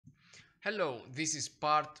Hello, this is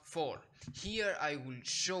part 4. Here I will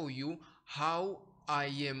show you how I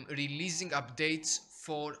am releasing updates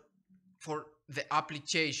for the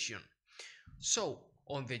application. So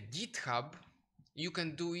on the GitHub you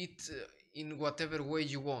can do it in whatever way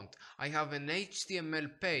you want. I have an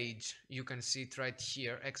HTML page, you can see it right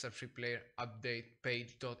here,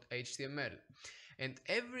 AutoUpdater.html, and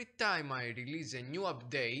every time I release a new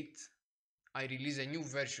update, I release a new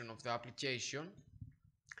version of the application,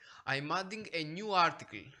 I'm adding a new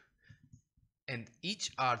article, and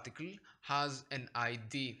each article has an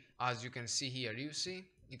ID. As you can see here, you see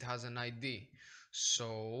it has an ID.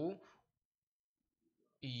 So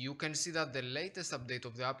you can see that the latest update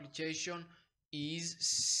of the application is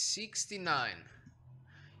 69.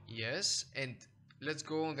 Yes, and let's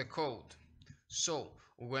go on the code. So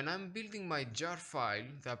when I'm building my jar file,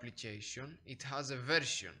 the application, it has a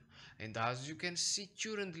version, and as you can see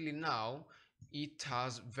currently now it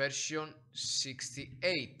has version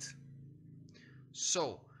 68.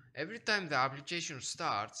 So every time the application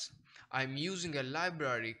starts, I'm using a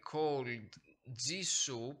library called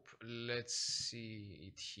gsoup. Let's see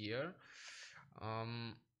it here.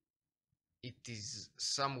 It is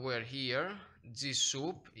somewhere here.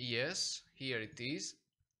 gsoup, yes, here it is,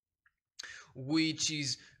 which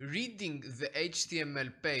is reading the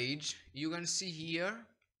HTML page. You can see here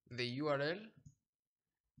the URL.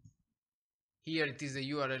 Here it is the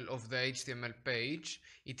URL of the HTML page.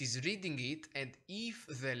 It is reading it, and if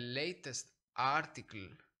the latest article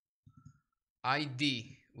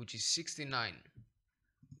ID, which is 69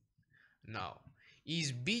 now,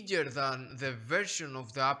 is bigger than the version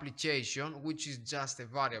of the application, which is just a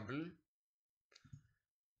variable,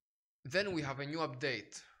 then we have a new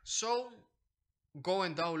update. So go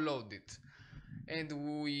and download it. And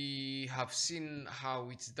we have seen how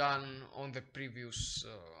it's done on the previous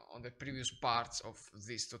parts of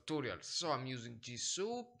this tutorial. So I'm using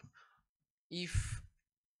gsoup. If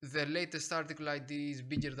the latest article ID is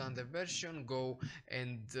bigger than the version, go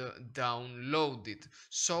and download it.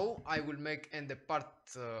 So I will make in the part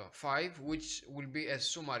 5, which will be a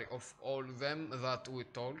summary of all of them that we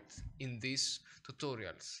talked in these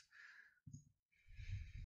tutorials.